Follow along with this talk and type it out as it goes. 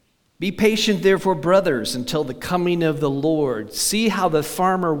Be patient, therefore, brothers, until the coming of the Lord. See how the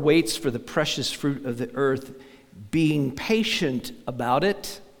farmer waits for the precious fruit of the earth, being patient about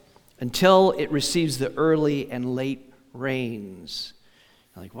it until it receives the early and late rains.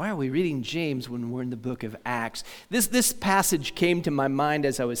 Like, why are we reading James when we're in the book of Acts? This passage came to my mind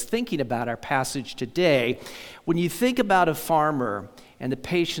as I was thinking about our passage today. When you think about a farmer and the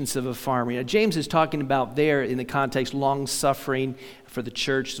patience of a farmer, James is talking about there in the context long-suffering for the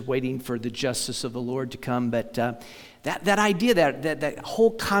church, waiting for the justice of the Lord to come. But that idea, that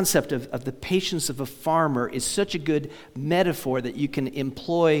whole concept of the patience of a farmer is such a good metaphor that you can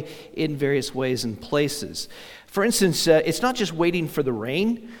employ in various ways and places. For instance, it's not just waiting for the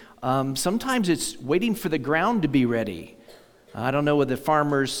rain. Sometimes it's waiting for the ground to be ready. I don't know whether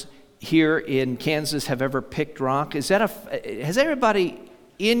farmers here in Kansas have ever picked rock. Has everybody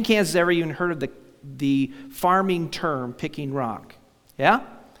in Kansas ever even heard of the farming term picking rock? Yeah?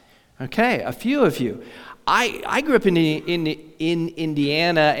 Okay, a few of you. I grew up in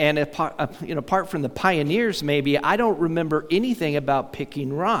Indiana, and apart from the pioneers maybe, I don't remember anything about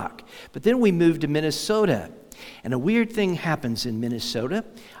picking rock. But then we moved to Minnesota, and a weird thing happens in Minnesota.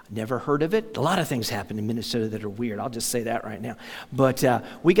 Never heard of it. A lot of things happen in Minnesota that are weird. I'll just say that right now. But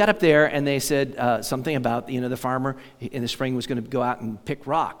we got up there, and they said something about, the farmer in the spring was going to go out and pick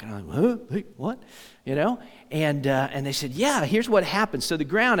rock. And I'm like, huh? Hey, what? And they said, yeah, here's what happens. So the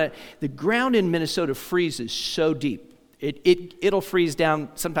ground in Minnesota freezes so deep. It'll freeze down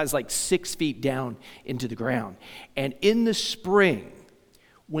sometimes like 6 feet down into the ground. And in the spring,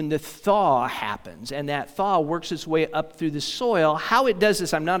 when the thaw happens, and that thaw works its way up through the soil, how it does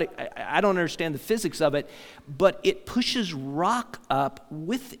this, I don't understand the physics of it, but it pushes rock up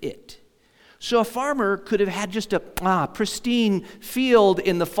with it. So a farmer could have had just a pristine field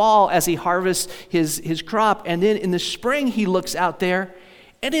in the fall as he harvests his crop, and then in the spring he looks out there,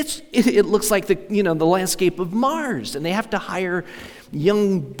 and it looks like the landscape of Mars, and they have to hire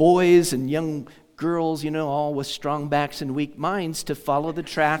young boys and young girls, all with strong backs and weak minds to follow the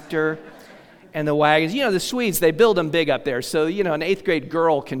tractor and the wagons. The Swedes, they build them big up there. So, an 8th grade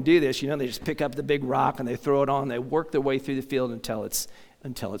girl can do this. They just pick up the big rock and they throw it on. They work their way through the field until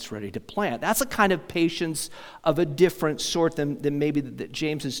it's ready to plant. That's a kind of patience of a different sort than maybe that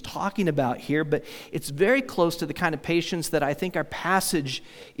James is talking about here, but it's very close to the kind of patience that I think our passage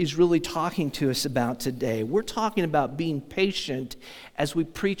is really talking to us about today. We're talking about being patient as we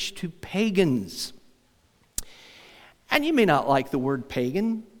preach to pagans. And you may not like the word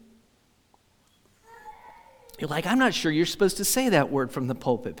pagan. You're like, I'm not sure you're supposed to say that word from the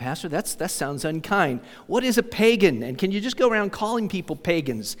pulpit, Pastor. That sounds unkind. What is a pagan? And can you just go around calling people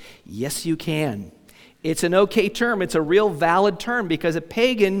pagans? Yes, you can. It's an okay term. It's a real valid term because a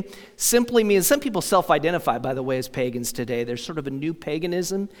pagan simply means, some people self-identify, by the way, as pagans today. There's sort of a new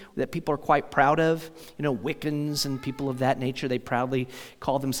paganism that people are quite proud of. Wiccans and people of that nature, they proudly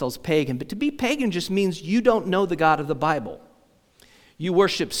call themselves pagan. But to be pagan just means you don't know the God of the Bible. You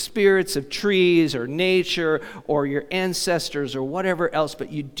worship spirits of trees or nature or your ancestors or whatever else,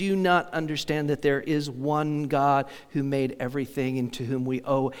 but you do not understand that there is one God who made everything and to whom we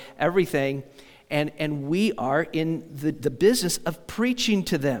owe everything. And we are in the business of preaching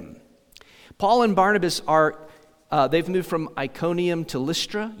to them. Paul and Barnabas they've moved from Iconium to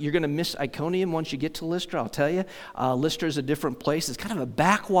Lystra. You're going to miss Iconium once you get to Lystra, I'll tell you. Lystra is a different place. It's kind of a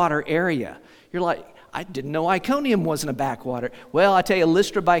backwater area. You're like, I didn't know Iconium wasn't a backwater. Well, I tell you,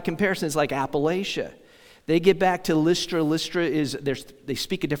 Lystra by comparison is like Appalachia. They get back to Lystra. Lystra they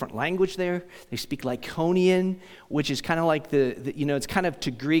speak a different language there. They speak Lycaonian, which is kind of like it's kind of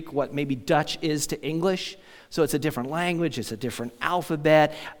to Greek what maybe Dutch is to English. So it's a different language, it's a different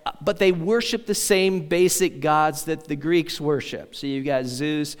alphabet, but they worship the same basic gods that the Greeks worship. So you've got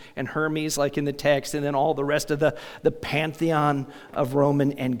Zeus and Hermes like in the text, and then all the rest of the pantheon of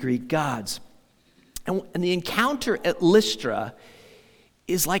Roman and Greek gods. And the encounter at Lystra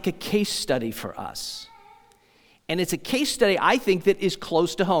is like a case study for us. And it's a case study, I think, that is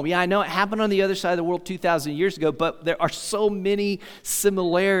close to home. Yeah, I know it happened on the other side of the world 2,000 years ago, but there are so many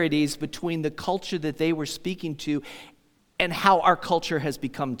similarities between the culture that they were speaking to and how our culture has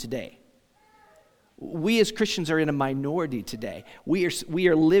become today. We as Christians are in a minority today. We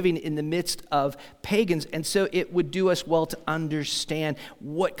are living in the midst of pagans, and so it would do us well to understand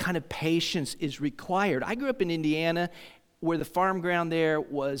what kind of patience is required. I grew up in Indiana where the farm ground there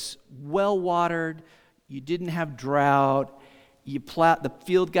was well-watered. You didn't have drought. The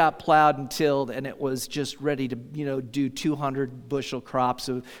field got plowed and tilled, and it was just ready to, do 200 bushel crops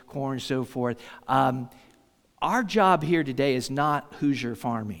of corn and so forth. Our job here today is not Hoosier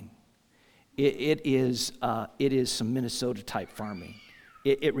farming. It is some Minnesota type farming.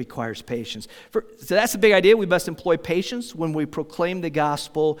 It requires patience. So that's the big idea. We must employ patience when we proclaim the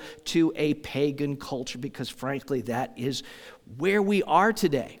gospel to a pagan culture, because frankly, that is where we are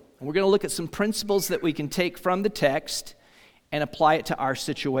today. And we're going to look at some principles that we can take from the text and apply it to our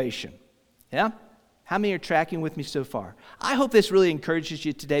situation. Yeah? How many are tracking with me so far? I hope this really encourages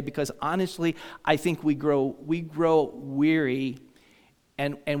you today, because honestly, I think we grow weary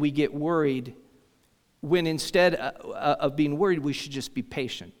and we get worried when instead of being worried, we should just be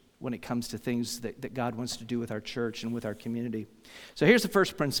patient when it comes to things that God wants to do with our church and with our community. So here's the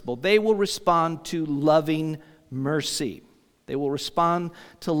first principle. They will respond to loving mercy. They will respond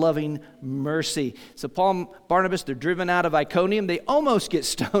to loving mercy. So Paul and Barnabas, they're driven out of Iconium. They almost get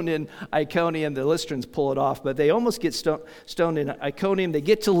stoned in Iconium. The Lystrans pull it off, but they almost get stoned in Iconium. They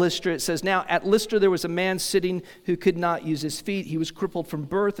get to Lystra. It says, now at Lystra there was a man sitting who could not use his feet. He was crippled from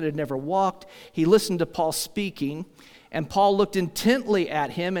birth and had never walked. He listened to Paul speaking, and Paul looked intently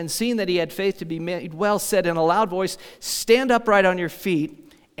at him, and seeing that he had faith to be made well, said in a loud voice, stand upright on your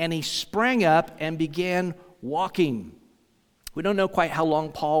feet. And he sprang up and began walking. We don't know quite how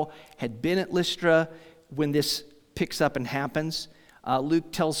long Paul had been at Lystra when this picks up and happens.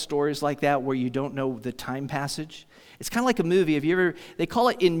 Luke tells stories like that where you don't know the time passage. It's kind of like a movie. They call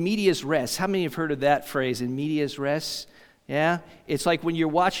it in medias res. How many have heard of that phrase, in medias res? Yeah? It's like when you're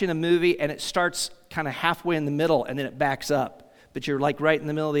watching a movie and it starts kind of halfway in the middle and then it backs up, but you're like right in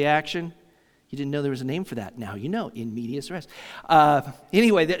the middle of the action. You didn't know there was a name for that. Now you know, in medias res.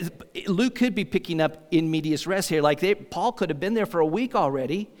 Anyway, Luke could be picking up in medias res here. Paul could have been there for a week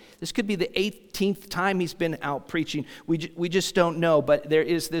already. This could be the 18th time he's been out preaching. We just don't know. But there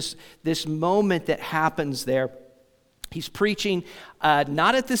is this moment that happens there. He's preaching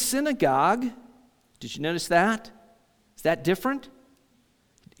not at the synagogue. Did you notice that? Is that different?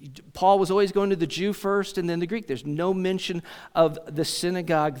 Paul was always going to the Jew first and then the Greek. There's no mention of the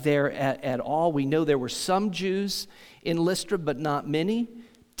synagogue there at all. We know there were some Jews in Lystra, but not many.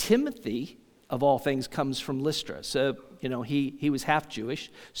 Timothy, of all things, comes from Lystra. So, he was half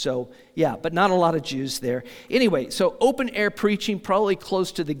Jewish. So, yeah, but not a lot of Jews there. Anyway, so open air preaching, probably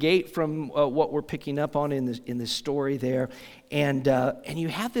close to the gate from what we're picking up on in this story there. And you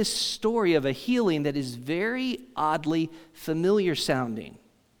have this story of a healing that is very oddly familiar sounding.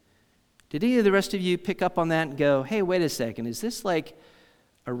 Did any of the rest of you pick up on that and go, hey, wait a second, is this like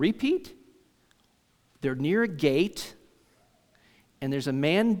a repeat? They're near a gate, and there's a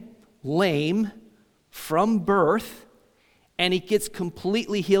man lame from birth, and he gets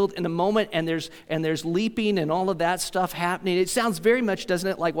completely healed in a moment, and there's leaping and all of that stuff happening. It sounds very much, doesn't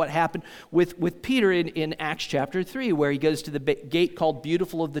it, like what happened with Peter in Acts chapter 3, where he goes to the gate called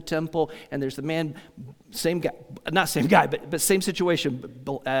Beautiful of the Temple, and there's the man, same guy, not same guy, but same situation,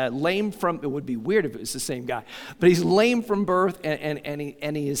 lame from, it would be weird if it was the same guy, but he's lame from birth, and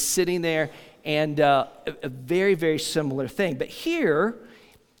he is sitting there, and a very, very similar thing. But here,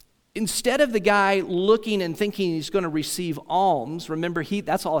 instead of the guy looking and thinking he's going to receive alms, remember,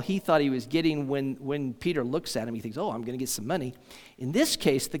 that's all he thought he was getting when Peter looks at him. He thinks, oh, I'm going to get some money. In this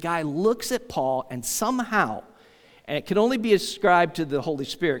case, the guy looks at Paul, and somehow, and it can only be ascribed to the Holy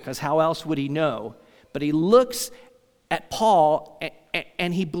Spirit, because how else would he know? But he looks at Paul,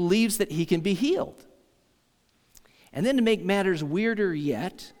 and he believes that he can be healed. And then to make matters weirder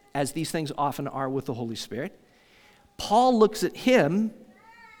yet, as these things often are with the Holy Spirit, Paul looks at him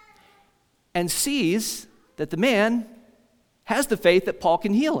and sees that the man has the faith that Paul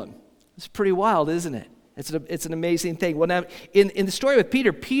can heal him. It's pretty wild, isn't it? It's an amazing thing. Well, now, in the story with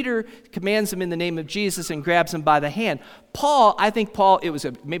Peter commands him in the name of Jesus and grabs him by the hand. I think Paul, it was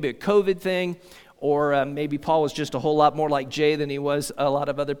maybe a COVID thing, or maybe Paul was just a whole lot more like Jay than he was a lot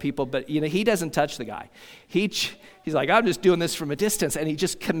of other people, but he doesn't touch the guy. He's like, I'm just doing this from a distance, and he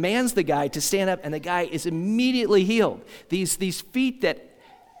just commands the guy to stand up, and the guy is immediately healed. These feet that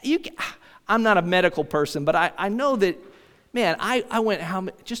I'm not a medical person, but I know that, man, I went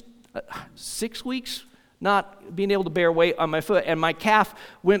 6 weeks not being able to bear weight on my foot, and my calf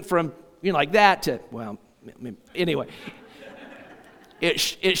went from like that to, well, anyway,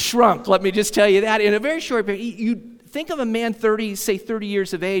 it shrunk. Let me just tell you that in a very short period. You think of a man 30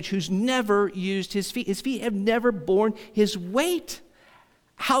 years of age who's never used his feet. His feet have never borne his weight.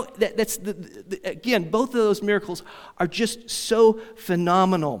 Again, both of those miracles are just so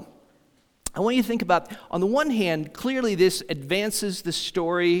phenomenal. I want you to think about, on the one hand, clearly this advances the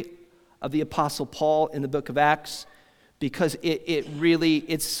story of the Apostle Paul in the book of Acts, because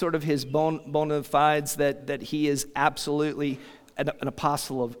it's sort of his bona fides that he is absolutely an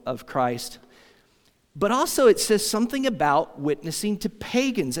apostle of Christ. But also it says something about witnessing to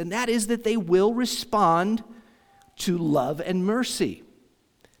pagans, and that is that they will respond to love and mercy.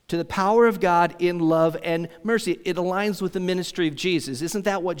 to the power of God in love and mercy. It aligns with the ministry of Jesus. Isn't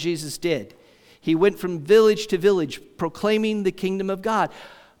that what Jesus did? He went from village to village proclaiming the kingdom of God.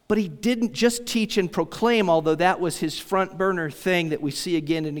 But he didn't just teach and proclaim, although that was his front burner thing that we see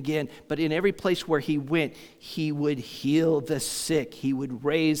again and again. But in every place where he went, he would heal the sick. He would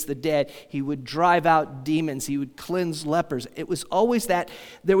raise the dead. He would drive out demons. He would cleanse lepers. It was always that,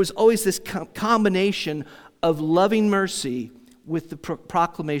 there was always this combination of loving mercy with the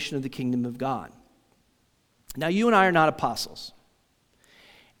proclamation of the kingdom of God. Now, you and I are not apostles.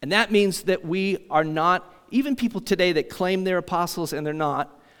 And that means that we are not, even people today that claim they're apostles and they're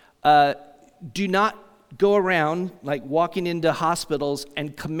not, do not go around like walking into hospitals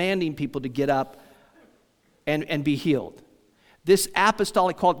and commanding people to get up and be healed. This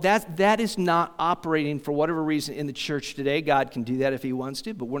apostolic call, that is not operating for whatever reason in the church today. God can do that if he wants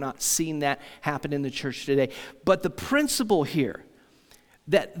to, but we're not seeing that happen in the church today. But the principle here,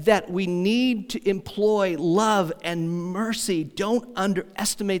 that we need to employ love and mercy, don't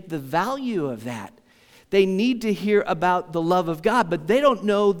underestimate the value of that. They need to hear about the love of God, but they don't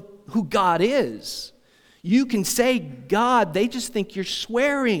know who God is. You can say God, they just think you're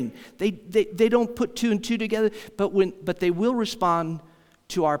swearing. They don't put two and two together, but they will respond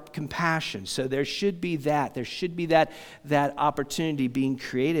to our compassion. So there should be that. There should be that opportunity being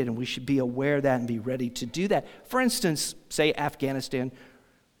created, and we should be aware of that and be ready to do that. For instance, say Afghanistani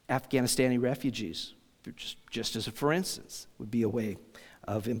refugees, just as a for instance, would be a way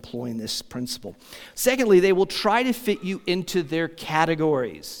of employing this principle. Secondly, they will try to fit you into their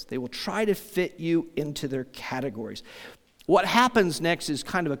categories. They will try to fit you into their categories. What happens next is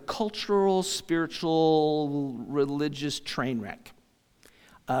kind of a cultural, spiritual, religious train wreck.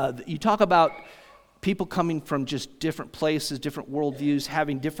 You talk about people coming from just different places, different worldviews,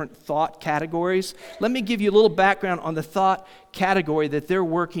 having different thought categories. Let me give you a little background on the thought category that they're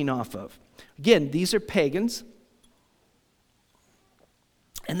working off of. Again, these are pagans.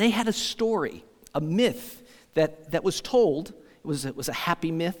 And they had a story, a myth that was told. It was a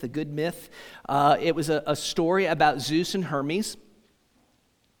happy myth, a good myth. It was a story about Zeus and Hermes.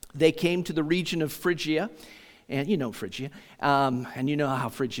 They came to the region of Phrygia, and you know Phrygia, and you know how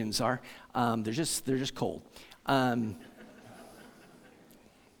Phrygians are. They're just cold.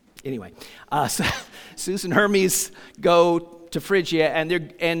 Anyway, so Zeus and Hermes go to Phrygia, and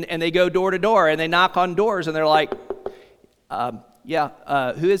they go door to door, and they knock on doors, and they're like,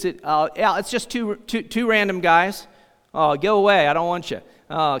 who is it? Yeah, it's just two random guys. Oh, go away. I don't want you.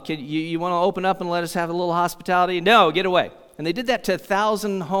 Oh, you want to open up and let us have a little hospitality? No, get away. And they did that to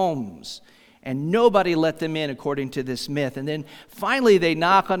 1,000 homes, and nobody let them in according to this myth. And then finally they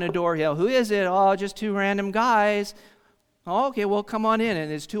knock on the door. Who is it? Oh, just two random guys. Oh, okay, well, come on in.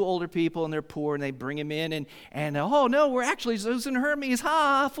 And it's two older people, and they're poor, and they bring him in, and oh, no, we're actually Zeus and Hermes.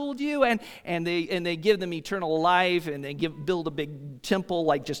 Ha, fooled you. And they give them eternal life, and they build a big temple,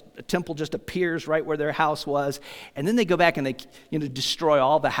 like just a temple just appears right where their house was. And then they go back and they destroy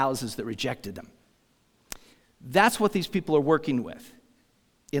all the houses that rejected them. That's what these people are working with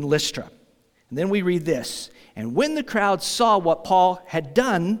in Lystra. And then we read this. And when the crowd saw what Paul had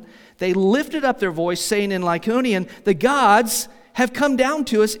done, they lifted up their voice, saying in Lycaonian, the gods have come down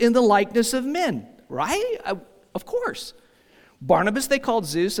to us in the likeness of men. Right? Of course. Barnabas they called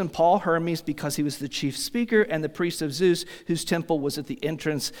Zeus, and Paul Hermes, because he was the chief speaker, and the priest of Zeus, whose temple was at the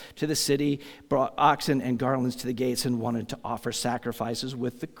entrance to the city, brought oxen and garlands to the gates and wanted to offer sacrifices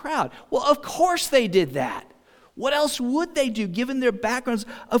with the crowd. Well, of course they did that. What else would they do, given their backgrounds?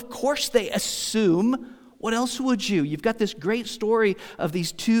 Of course they assume. What else would you? You've got this great story of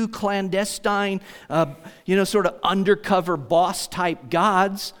these two clandestine, sort of undercover boss-type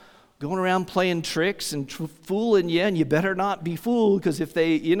gods going around playing tricks and fooling you, and you better not be fooled, because if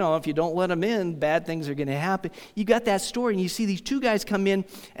you don't let them in, bad things are going to happen. You got that story, and you see these two guys come in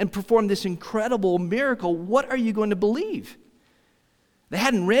and perform this incredible miracle. What are you going to believe? They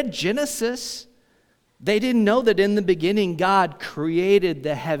hadn't read Genesis. They didn't know that in the beginning God created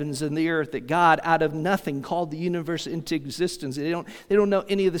the heavens and the earth, that God out of nothing called the universe into existence. They don't know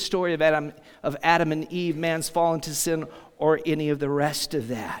any of the story of Adam and Eve, man's fall into sin, or any of the rest of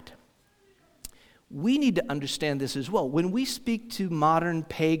that. We need to understand this as well. When we speak to modern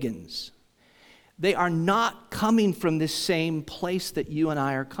pagans, they are not coming from this same place that you and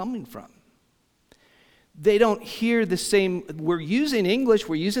I are coming from. They don't hear the same, we're using English,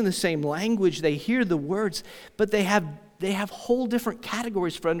 we're using the same language, they hear the words, but they have whole different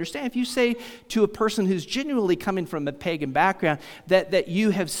categories for understanding. If you say to a person who's genuinely coming from a pagan background that you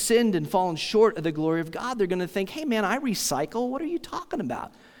have sinned and fallen short of the glory of God, they're going to think, hey man, I recycle, what are you talking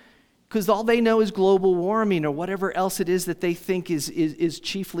about? because all they know is global warming or whatever else it is that they think is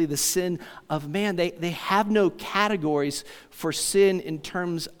chiefly the sin of man. They have no categories for sin in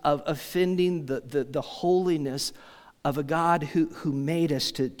terms of offending the holiness of a God who made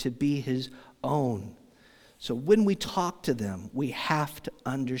us to be his own. So when we talk to them, we have to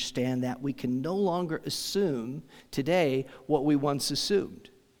understand that we can no longer assume today what we once assumed.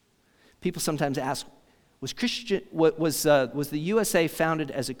 People sometimes ask, was the USA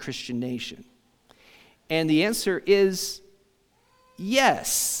founded as a Christian nation? And the answer is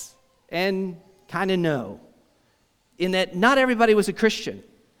yes and kind of no. In that not everybody was a Christian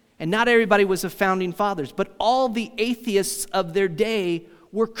and not everybody was the founding fathers, but all the atheists of their day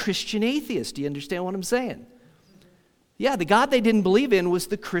were Christian atheists. Do you understand what I'm saying? Yeah, the God they didn't believe in was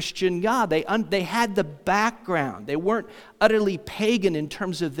the Christian God. They had the background. They weren't utterly pagan in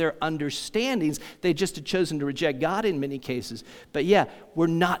terms of their understandings. They just had chosen to reject God in many cases. But yeah, we're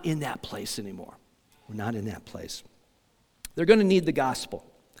not in that place anymore. We're not in that place. They're going to need the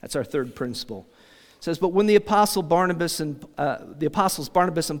gospel. That's our third principle. It says, but when the apostles Barnabas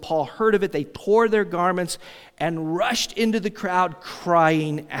and Paul heard of it, they tore their garments and rushed into the crowd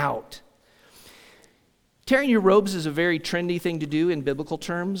crying out. Tearing your robes is a very trendy thing to do in biblical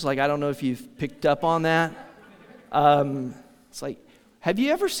terms. Like, I don't know if you've picked up on that. It's like, have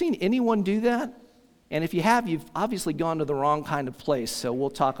you ever seen anyone do that? And if you have, you've obviously gone to the wrong kind of place. So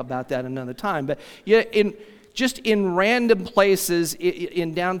we'll talk about that another time. But yeah, in random places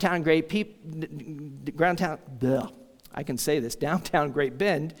in downtown Great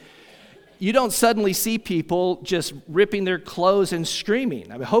Bend, you don't suddenly see people just ripping their clothes and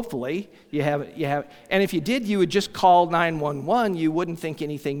screaming. I mean, hopefully you have. And if you did, you would just call 911. You wouldn't think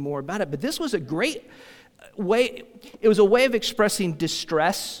anything more about it. But this was a great way. It was a way of expressing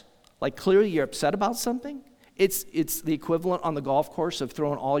distress. Like, clearly you're upset about something. It's the equivalent on the golf course of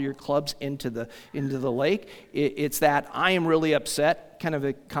throwing all your clubs into the lake. It's that I am really upset kind of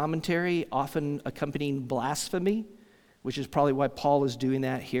a commentary, often accompanying blasphemy, which is probably why Paul is doing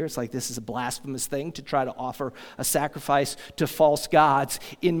that here. It's like, this is a blasphemous thing to try to offer a sacrifice to false gods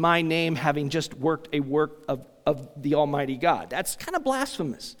in my name, having just worked a work of the Almighty God. That's kind of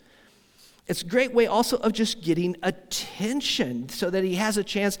blasphemous. It's a great way also of just getting attention so that he has a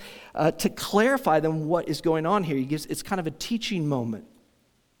chance to clarify them what is going on here. It's kind of a teaching moment.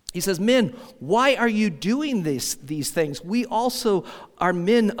 He says, men, why are you doing these things? We also are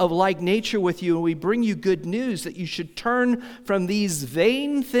men of like nature with you, and we bring you good news that you should turn from these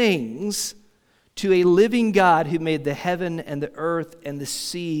vain things to a living God who made the heaven and the earth and the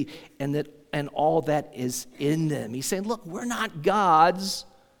sea and all that is in them. He's saying, look, we're not gods.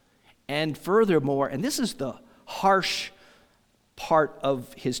 And furthermore, and this is the harsh part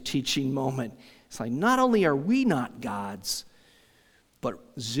of his teaching moment, it's like, not only are we not gods, but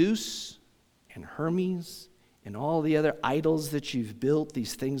Zeus and Hermes and all the other idols that you've built,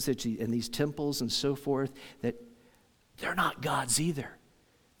 these things and these temples and so forth, that they're not gods either.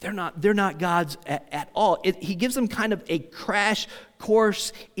 They're not gods at all. He gives them kind of a crash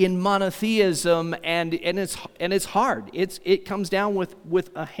course in monotheism, and it's hard. It comes down with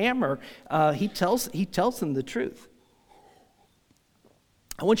a hammer. He tells them the truth.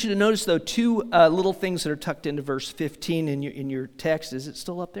 I want you to notice, though, two little things that are tucked into verse 15 in your text. Is it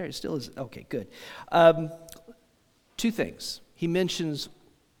still up there? It still is. Okay, good. Two things. He mentions,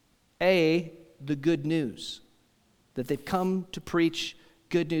 the good news, that they've come to preach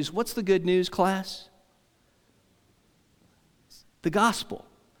good news. What's the good news, class? The gospel.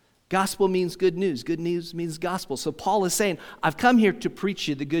 Gospel means good news. Good news means gospel. So Paul is saying, I've come here to preach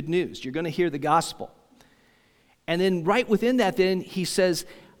you the good news. You're going to hear the gospel. And then right within that, then he says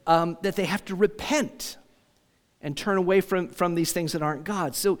that they have to repent and turn away from these things that aren't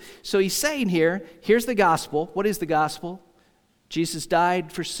God. So he's saying here's the gospel. What is the gospel? Jesus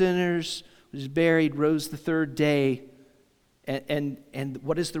died for sinners, was buried, rose the third day. And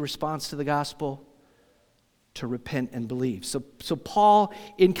what is the response to the gospel? To repent and believe. So Paul,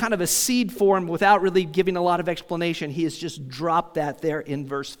 in kind of a seed form, without really giving a lot of explanation, he has just dropped that there in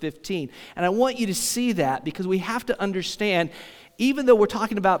verse 15. And I want you to see that, because we have to understand, even though we're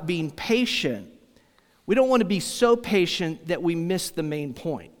talking about being patient, we don't want to be so patient that we miss the main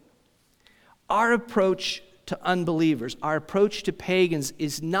point. Our approach to unbelievers, our approach to pagans,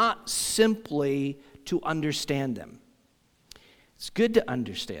 is not simply to understand them. It's good to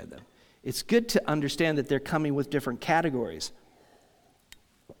understand them. It's good to understand that they're coming with different categories.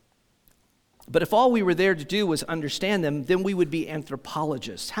 But if all we were there to do was understand them, then we would be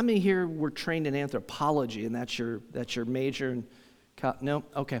anthropologists. How many here were trained in anthropology, and that's your major? No?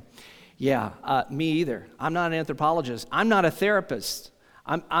 Okay. Yeah, me either. I'm not an anthropologist. I'm not a therapist.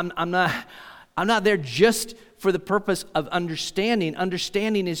 I'm not there just for the purpose of understanding.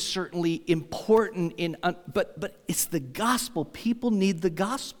 Understanding is certainly important, but it's the gospel. People need the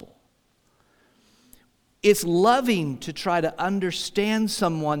gospel. It's loving to try to understand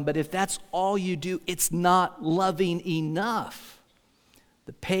someone, but if that's all you do, it's not loving enough.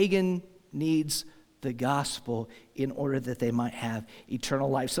 The pagan needs the gospel in order that they might have eternal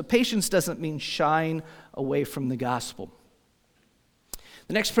life. So patience doesn't mean shying away from the gospel.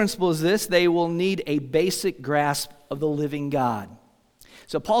 The next principle is this: they will need a basic grasp of the living God.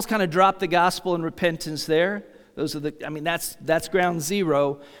 So Paul's kind of dropped the gospel and repentance there. That's ground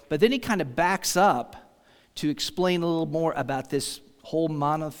zero. But then he kind of backs up to explain a little more about this whole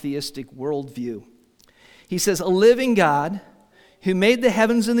monotheistic worldview. He says, a living God who made the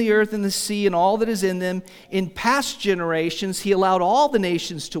heavens and the earth and the sea and all that is in them, in past generations he allowed all the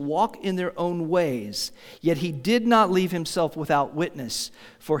nations to walk in their own ways, yet he did not leave himself without witness,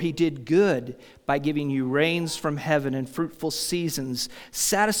 for he did good by giving you rains from heaven and fruitful seasons,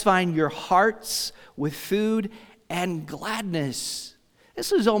 satisfying your hearts with food and gladness.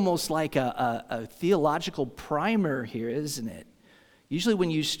 This is almost like a theological primer here, isn't it? Usually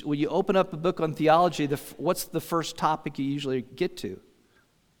when you open up a book on theology, what's the first topic you usually get to?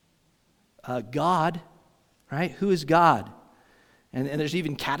 God, right? Who is God? And there's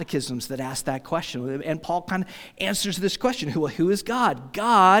even catechisms that ask that question. And Paul kind of answers this question, who is God?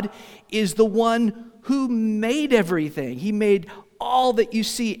 God is the one who made everything. He made all that you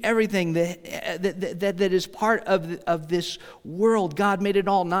see, everything that is part of this world. God made it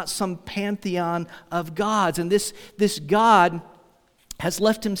all, not some pantheon of gods. And this God has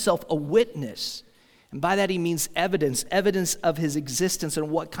left himself a witness. And by that he means evidence of his existence and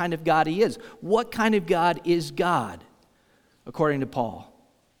what kind of God he is. What kind of God is God, according to Paul?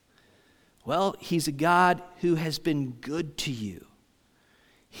 Well, he's a God who has been good to you.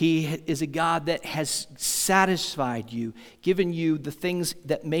 He is a God that has satisfied you, given you the things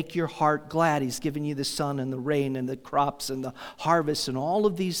that make your heart glad. He's given you the sun and the rain and the crops and the harvest and all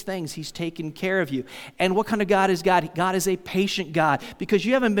of these things. He's taken care of you. And what kind of God is God? God is a patient God, because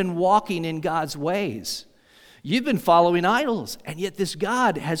you haven't been walking in God's ways. You've been following idols, and yet this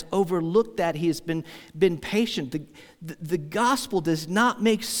God has overlooked that. He has been patient. The gospel does not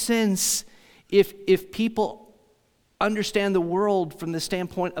make sense if people understand the world from the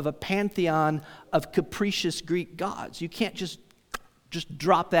standpoint of a pantheon of capricious Greek gods. You can't just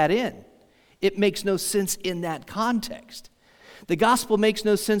drop that in. It makes no sense in that context. The gospel makes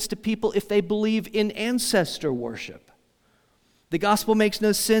no sense to people if they believe in ancestor worship. The gospel makes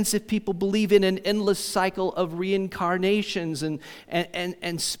no sense if people believe in an endless cycle of reincarnations and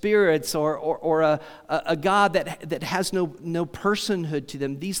spirits, or a God that has no personhood to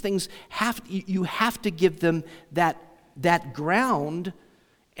them. These things you have to give them that ground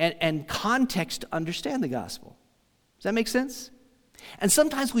and context to understand the gospel. Does that make sense? And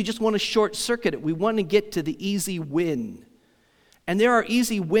sometimes we just want to short circuit it. We want to get to the easy win. And there are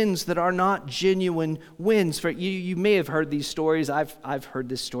easy wins that are not genuine wins. For you may have heard these stories. I've heard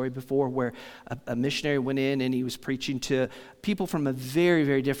this story before, where a missionary went in and he was preaching to people from a very,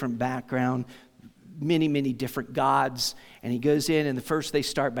 very different background, many, many different gods. And he goes in, and first they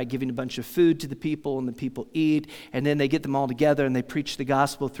start by giving a bunch of food to the people, and the people eat, and then they get them all together and they preach the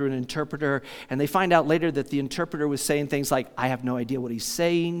gospel through an interpreter. And they find out later that the interpreter was saying things like, I have no idea what he's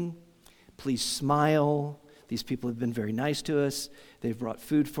saying. Please smile. These people have been very nice to us. They've brought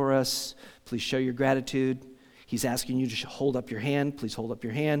food for us. Please show your gratitude. He's asking you to hold up your hand. Please hold up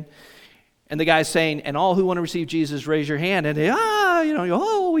your hand. And the guy's saying, and all who want to receive Jesus, raise your hand. And they,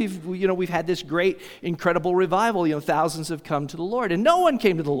 we've had this great, incredible revival. Thousands have come to the Lord. And no one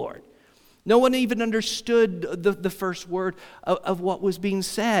came to the Lord. No one even understood the first word of what was being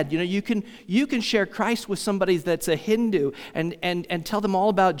said. You can share Christ with somebody that's a Hindu and tell them all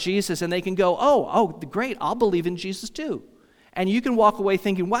about Jesus, and they can go, oh, great, I'll believe in Jesus too. And you can walk away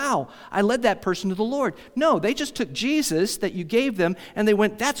thinking, wow, I led that person to the Lord. No, they just took Jesus that you gave them, and they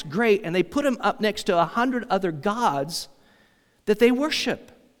went, that's great, and they put him up next to 100 other gods that they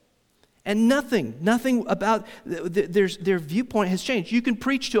worship. And nothing about their viewpoint has changed. You can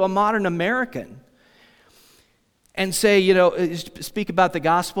preach to a modern American and say, speak about the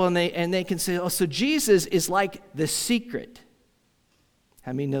gospel, and they can say, oh, so Jesus is like The Secret.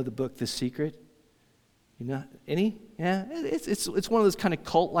 How many know the book The Secret? Any? Yeah, it's one of those kind of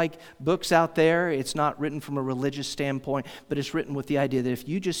cult-like books out there. It's not written from a religious standpoint, but it's written with the idea that if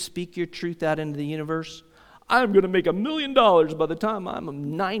you just speak your truth out into the universe, I'm going to make $1 million by the time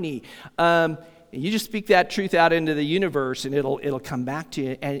I'm 90. You just speak that truth out into the universe and it'll come back to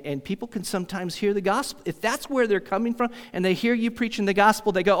you. And people can sometimes hear the gospel. If that's where they're coming from and they hear you preaching the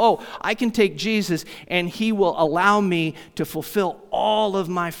gospel, they go, oh, I can take Jesus and he will allow me to fulfill all of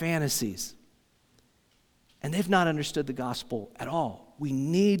my fantasies. And they've not understood the gospel at all. We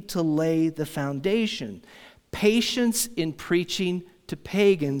need to lay the foundation. Patience in preaching to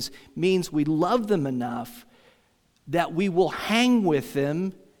pagans means we love them enough that we will hang with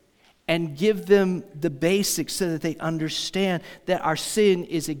them and give them the basics so that they understand that our sin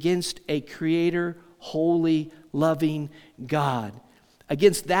is against a creator, holy, loving God.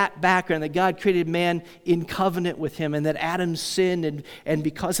 Against that background, that God created man in covenant with him and that Adam sinned and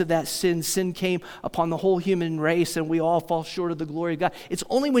because of that sin came upon the whole human race and we all fall short of the glory of God. It's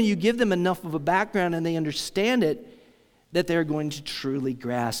only when you give them enough of a background and they understand it that they're going to truly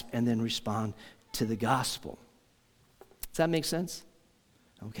grasp and then respond to the gospel. Does that make sense?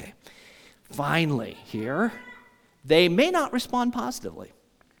 Okay. Finally, here, they may not respond positively.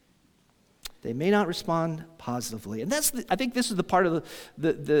 They may not respond positively. And I think this is the part of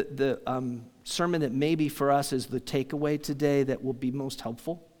the sermon that maybe for us is the takeaway today that will be most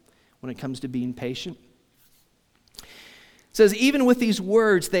helpful when it comes to being patient. It says, even with these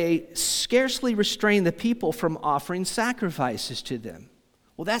words, they scarcely restrain the people from offering sacrifices to them.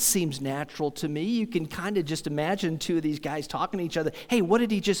 Well, that seems natural to me. You can kind of just imagine two of these guys talking to each other. Hey, what did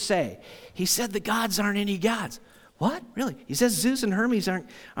he just say? He said the gods aren't any gods. What? Really? He says Zeus and Hermes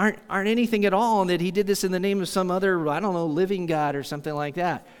aren't anything at all, and that he did this in the name of some other, I don't know, living god or something like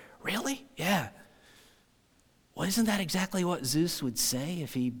that. Really? Yeah. Well, isn't that exactly what Zeus would say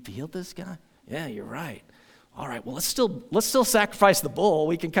if he healed this guy? Yeah, you're right. All right, well, let's still sacrifice the bull.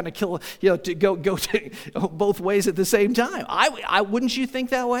 We can kind of kill, to go both ways at the same time. I wouldn't you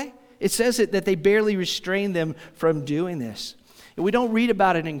think that way? It says that they barely restrain them from doing this. And we don't read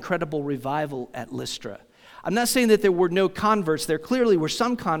about an incredible revival at Lystra. I'm not saying that there were no converts. There clearly were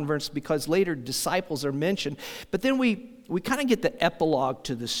some converts because later disciples are mentioned. But then we kind of get the epilogue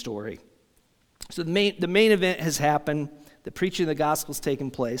to the story. So the main event has happened. The preaching of the gospel has taken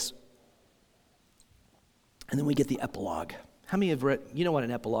place. And then we get the epilogue. How many have read, you know what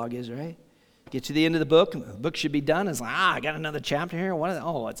an epilogue is, right? Get to the end of the book, and the book should be done. It's like, I got another chapter here.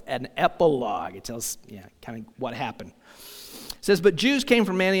 It's an epilogue. It tells, kind of what happened. It says, but Jews came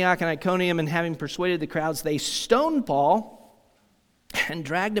from Antioch and Iconium, and having persuaded the crowds, they stoned Paul and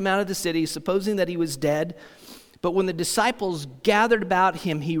dragged him out of the city, supposing that he was dead. But when the disciples gathered about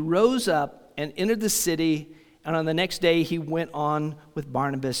him, he rose up and entered the city, and on the next day he went on with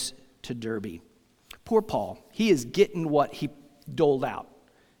Barnabas to Derbe. Poor Paul, he is getting what he doled out,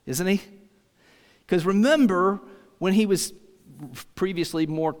 isn't he? Because remember, when he was previously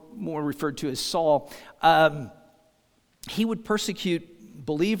more referred to as Saul, he would persecute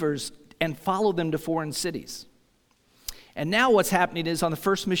believers and follow them to foreign cities. And now what's happening is on the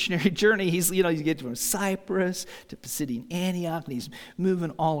first missionary journey, you get from Cyprus to Pisidian Antioch, and he's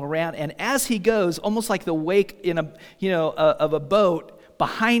moving all around. And as he goes, almost like the wake of a boat,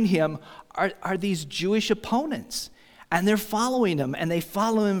 behind him are these Jewish opponents. And they're following him, and they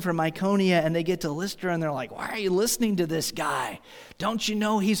follow him from Iconium, and they get to Lystra, and they're like, why are you listening to this guy? Don't you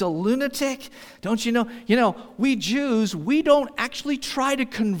know he's a lunatic? Don't you know, we Jews, we don't actually try to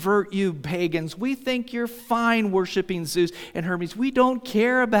convert you pagans. We think you're fine worshiping Zeus and Hermes. We don't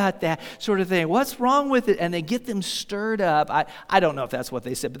care about that sort of thing. What's wrong with it? And they get them stirred up. I don't know if that's what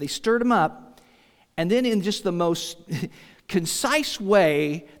they said, but they stirred them up. And then in just the most concise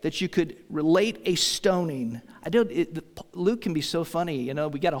way that you could relate a stoning. Luke can be so funny.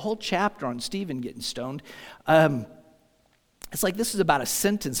 We got a whole chapter on Stephen getting stoned. It's like this is about a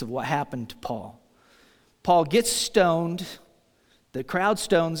sentence of what happened to Paul. Paul gets stoned. The crowd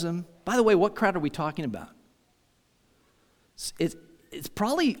stones him. By the way, what crowd are we talking about? It's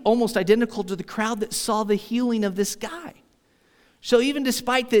probably almost identical to the crowd that saw the healing of this guy. So even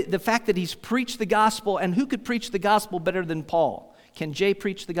despite the fact that he's preached the gospel, and who could preach the gospel better than Paul? Can Jay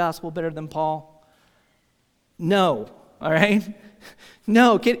preach the gospel better than Paul? No, all right?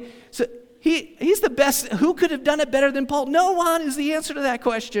 No. So he's the best. Who could have done it better than Paul? No one is the answer to that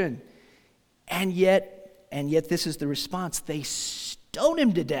question. And yet this is the response. They stone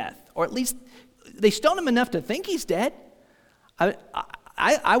him to death, or at least they stone him enough to think he's dead.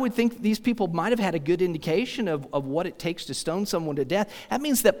 I would think these people might have had a good indication of what it takes to stone someone to death. That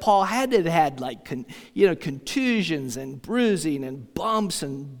means that Paul had to have had contusions and bruising and bumps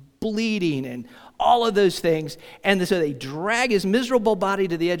and bleeding and all of those things. And so they drag his miserable body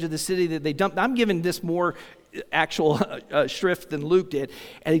to the edge of the city that they dump. I'm giving this more actual shrift than Luke did.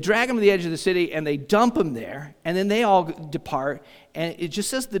 And they drag him to the edge of the city, and they dump him there, and then they all depart. And it just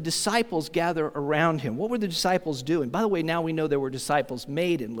says the disciples gather around him. What were the disciples doing? By the way, now we know there were disciples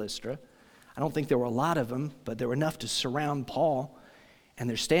made in Lystra. I don't think there were a lot of them, but there were enough to surround Paul. And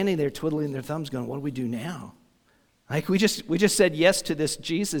they're standing there twiddling their thumbs going, what do we do now? Like we just said yes to this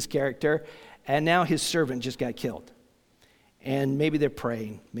Jesus character, and now his servant just got killed. And maybe they're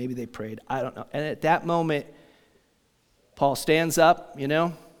praying. Maybe they prayed. I don't know. And at that moment, Paul stands up,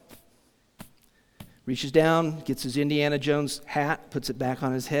 reaches down, gets his Indiana Jones hat, puts it back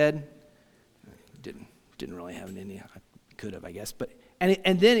on his head. Didn't really have an Indiana. Could have, I guess.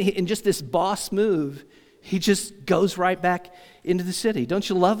 And then in just this boss move, he just goes right back into the city. Don't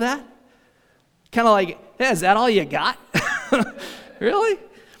you love that? Kind of like, hey, is that all you got? Really?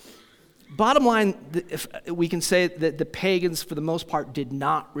 Bottom line, we can say that the pagans, for the most part, did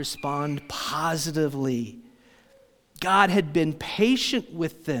not respond positively. God had been patient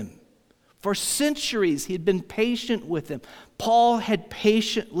with them. For centuries, he had been patient with them. Paul had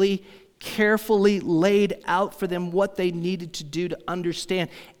patiently, carefully laid out for them what they needed to do to understand,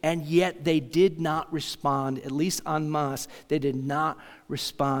 and yet they did not respond, at least en masse, they did not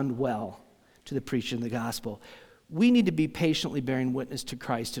respond well to the preaching of the gospel. We need to be patiently bearing witness to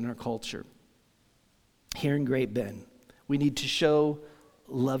Christ in our culture. Here in Great Bend, we need to show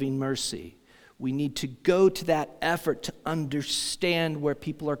loving mercy. We need to go to that effort to understand where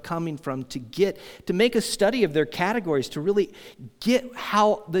people are coming from, to make a study of their categories, to really get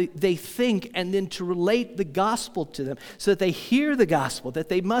how they think, and then to relate the gospel to them so that they hear the gospel, that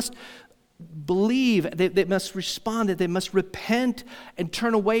they must believe, they must respond, that they must repent and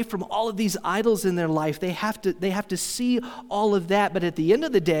turn away from all of these idols in their life. They have to see all of that, but at the end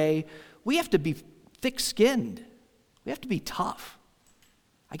of the day, we have to be thick-skinned. We have to be tough.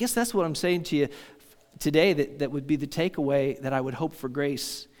 I guess that's what I'm saying to you today, that would be the takeaway that I would hope for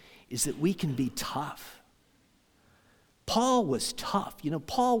Grace, is that we can be tough. Paul was tough.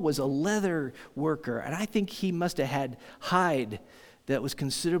 Paul was a leather worker, and I think he must have had hide that was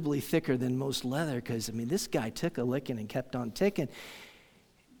considerably thicker than most leather, because, this guy took a licking and kept on ticking.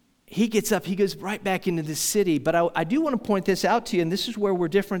 He gets up, he goes right back into the city, but I do want to point this out to you, and this is where we're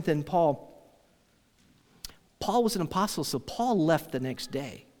different than Paul. Paul was an apostle, so Paul left the next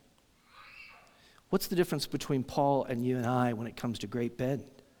day. What's the difference between Paul and you and I when it comes to Great Bend?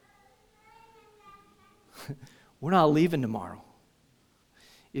 We're not leaving tomorrow.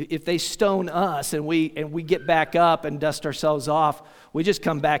 If they stone us and we get back up and dust ourselves off, we just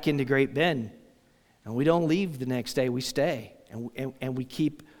come back into Great Bend. And we don't leave the next day, we stay. And we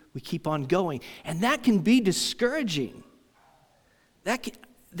keep on going. And that can be discouraging.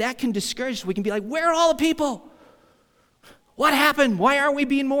 That can discourage us. We can be like, where are all the people? What happened? Why aren't we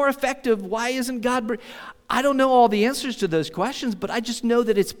being more effective? Why isn't God... I don't know all the answers to those questions, but I just know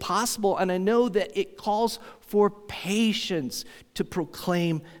that it's possible, and I know that it calls for patience to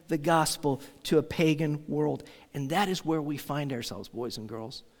proclaim the gospel to a pagan world. And that is where we find ourselves, boys and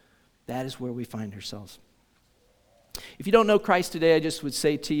girls. That is where we find ourselves. If you don't know Christ today, I just would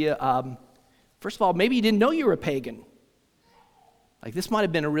say to you, first of all, maybe you didn't know you were a pagan. Like, this might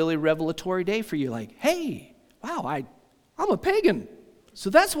have been a really revelatory day for you. Like, hey, wow, I'm a pagan. So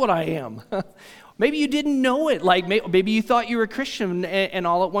that's what I am. Maybe you didn't know it. Like, maybe you thought you were a Christian, and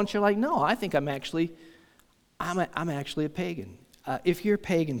all at once you're like, no, I think I'm actually a pagan. If you're a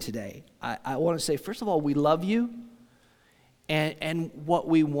pagan today, I want to say, first of all, we love you. And what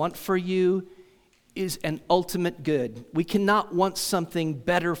we want for you is an ultimate good. We cannot want something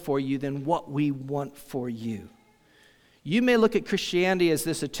better for you than what we want for you. You may look at Christianity as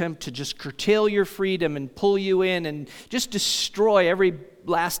this attempt to just curtail your freedom and pull you in and just destroy every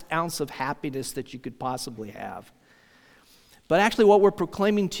last ounce of happiness that you could possibly have. But actually what we're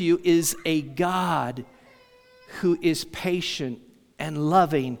proclaiming to you is a God who is patient and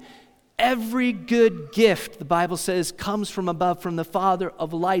loving. Every good gift, the Bible says, comes from above, from the Father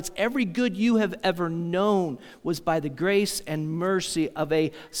of lights. Every good you have ever known was by the grace and mercy of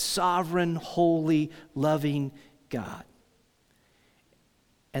a sovereign, holy, loving God.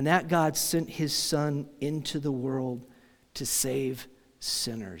 And that God sent his Son into the world to save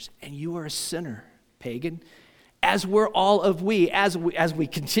sinners. And you are a sinner, pagan, as we're all of we, as we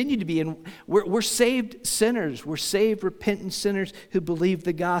continue to be. And we're saved sinners. We're saved, repentant sinners who believe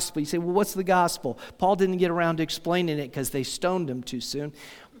the gospel. You say, well, what's the gospel? Paul didn't get around to explaining it because they stoned him too soon.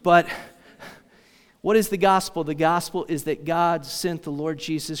 But What is the gospel? The gospel is that God sent the Lord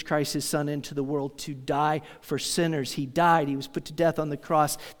Jesus Christ, his Son, into the world to die for sinners. He died. He was put to death on the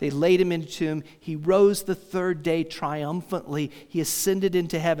cross. They laid him in a tomb. He rose the third day triumphantly. He ascended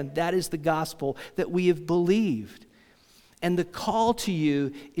into heaven. That is the gospel that we have believed. And the call to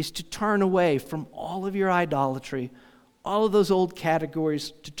you is to turn away from all of your idolatry, all of those old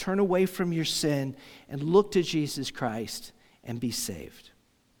categories, to turn away from your sin and look to Jesus Christ and be saved.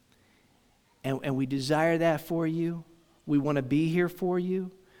 And we desire that for you. We want to be here for you.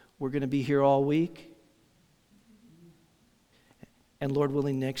 We're going to be here all week. And Lord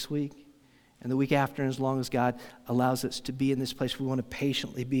willing, next week. And the week after, and as long as God allows us to be in this place, we want to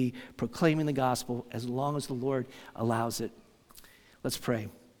patiently be proclaiming the gospel as long as the Lord allows it. Let's pray.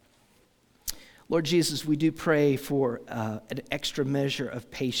 Lord Jesus, we do pray for an extra measure of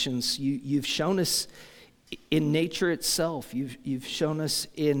patience. You've shown us in nature itself. You've shown us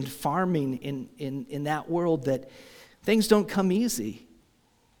in farming, in that world, that things don't come easy.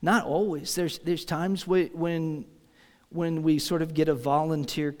 Not always. There's times when we sort of get a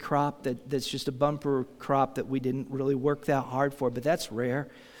volunteer crop that's just a bumper crop that we didn't really work that hard for, but that's rare.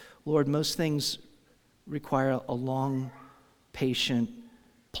 Lord, most things require a long, patient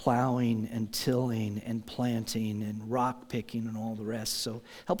plowing and tilling and planting and rock picking and all the rest. So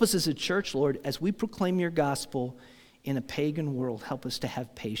help us as a church, Lord, as we proclaim your gospel in a pagan world. Help us to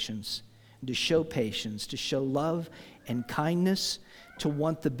have patience, to show love and kindness, to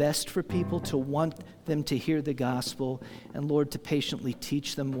want the best for people, to want them to hear the gospel, and Lord, to patiently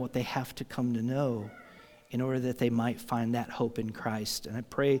teach them what they have to come to know in order that they might find that hope in Christ. And I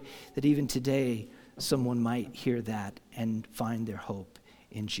pray that even today someone might hear that and find their hope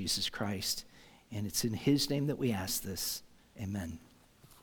in Jesus Christ. And it's in his name that we ask this. Amen.